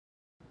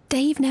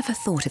Dave never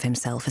thought of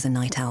himself as a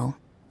night owl,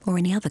 or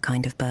any other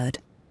kind of bird.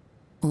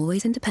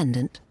 Always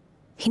independent,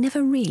 he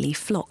never really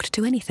flocked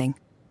to anything,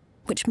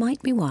 which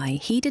might be why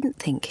he didn't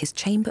think his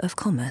Chamber of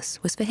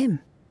Commerce was for him,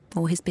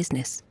 or his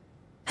business.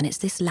 And it's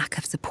this lack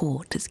of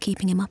support that's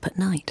keeping him up at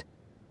night,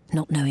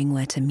 not knowing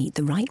where to meet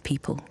the right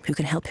people who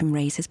can help him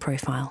raise his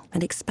profile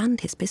and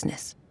expand his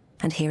business,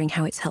 and hearing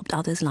how it's helped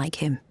others like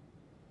him.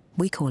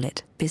 We call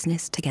it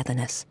business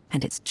togetherness,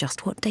 and it's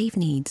just what Dave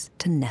needs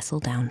to nestle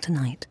down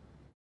tonight.